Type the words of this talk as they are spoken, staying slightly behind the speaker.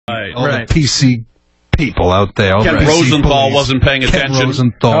All the PC people out there. Ken Rosenthal wasn't paying attention. Ken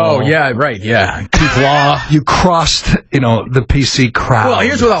Rosenthal. Oh, yeah, right, yeah. Keith Law. You crossed, the PC crowd. Well,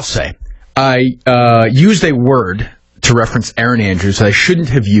 here's what I'll say. I used a word to reference Aaron Andrews that I shouldn't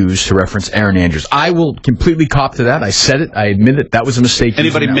have used to reference Aaron Andrews. I will completely cop to that. I said it. I admit it. That was a mistake.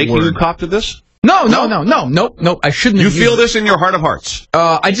 Anybody making you cop to this? No. Nope. I shouldn't have You feel this in your heart of hearts?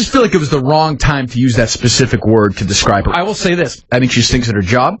 I just feel like it was the wrong time to use that specific word to describe her. I will say this. I think she stinks at her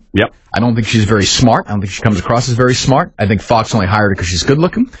job. Yep. I don't think she's very smart. I don't think she comes across as very smart. I think Fox only hired her because she's good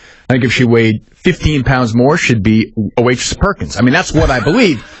looking. I think if she weighed 15 pounds more, she'd be a waitress at Perkins. I mean, that's what I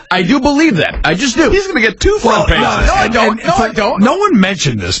believe. I do believe that. I just do. He's going to get two front pages. I don't. No one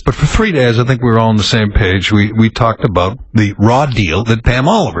mentioned this, but for 3 days, I think we were all on the same page. We talked about the raw deal that Pam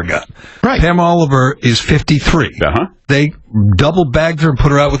Oliver got. Right. Pam Oliver is 53. Uh-huh. They double-bagged her and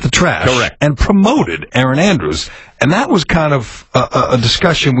put her out with the trash. Correct. And promoted Aaron Andrews. And that was kind of a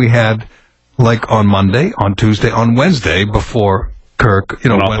discussion we had, like, on Monday, on Tuesday, on Wednesday, before Kirk,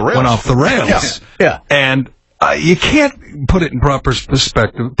 went off the rails. Yeah. And you can't put it in proper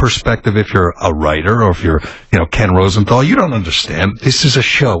perspective if you're a writer or if you're, Ken Rosenthal. You don't understand. This is a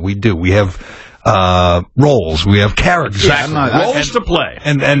show. We have roles. We have characters. Exactly. Roles to play.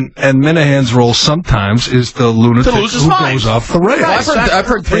 And Minahan's role sometimes is the lunatic who goes off the rails. I've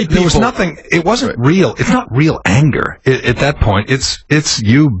heard three people. There was nothing. It wasn't real. It's not real anger at that point. It's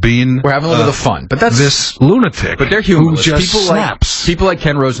you being. We're having a little bit of fun, but that's this lunatic. But they're humorless. Who just snaps. People like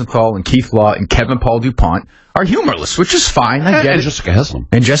Ken Rosenthal and Keith Law and Kevin Paul DuPont are humorless, which is fine. I get it. Jessica Haslam.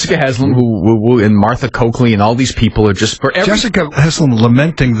 And Jessica Haslam, and Martha Coakley, and all these people are just for Jessica Haslam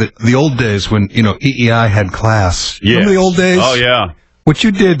lamenting the old days when EEI had class. Yes. Remember the old days? Oh yeah. What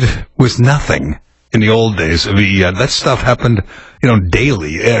you did was nothing in the old days of EEI. That stuff happened,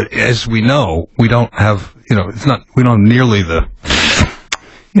 daily. As we know, we don't have, we don't have nearly the,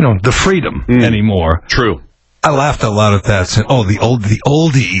 the freedom anymore. True. I laughed a lot at that. Saying, "Oh, the old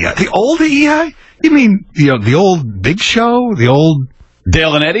EEI, the old EEI? You mean the old Big Show, the old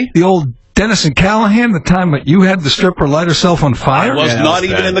Dale and Eddie, the old Dennis and Callahan? The time that you had the stripper light herself on fire? I was not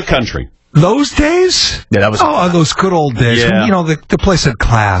even in the country. Those days? Yeah, that was. Those good old days. Yeah. When, the place had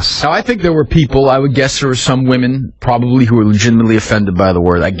class. Now, I think there were people. I would guess there were some women probably who were legitimately offended by the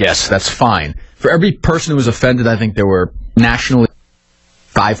word. I guess that's fine. For every person who was offended, I think there were nationally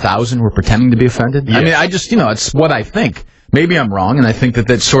 5,000 were pretending to be offended. Yes. I mean, I just, it's what I think. Maybe I'm wrong, and I think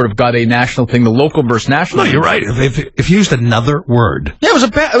that sort of got a national thing, the local versus national. No, you're right. If you used another word. Yeah,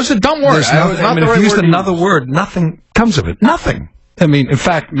 it was a dumb word. If you used another word, nothing comes of it. Nothing. I mean, in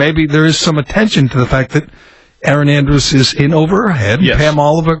fact, maybe there is some attention to the fact that Aaron Andrews is in over her head. Yes. Pam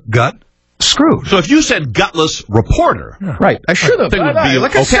Oliver got screwed. So if you said gutless reporter, right, I should have.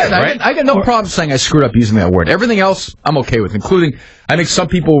 Like I said, I got no problem saying I screwed up using that word. Everything else, I'm okay with, including, I think some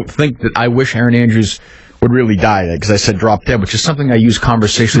people think that I wish Aaron Andrews would really die because I said drop dead, which is something I use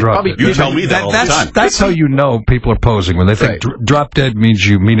conversationally. You tell me that all the time. That's how you know people are posing when they think drop dead means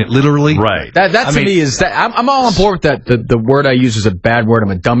you mean it literally. Right. That to me is that I'm all on board with that. The word I use is a bad word.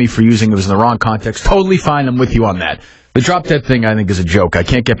 I'm a dummy for using it. It was in the wrong context. Totally fine. I'm with you on that. The drop dead thing, I think, is a joke. I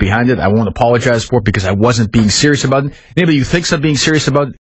can't get behind it. I won't apologize for it because I wasn't being serious about it. Anybody who thinks I'm being serious about it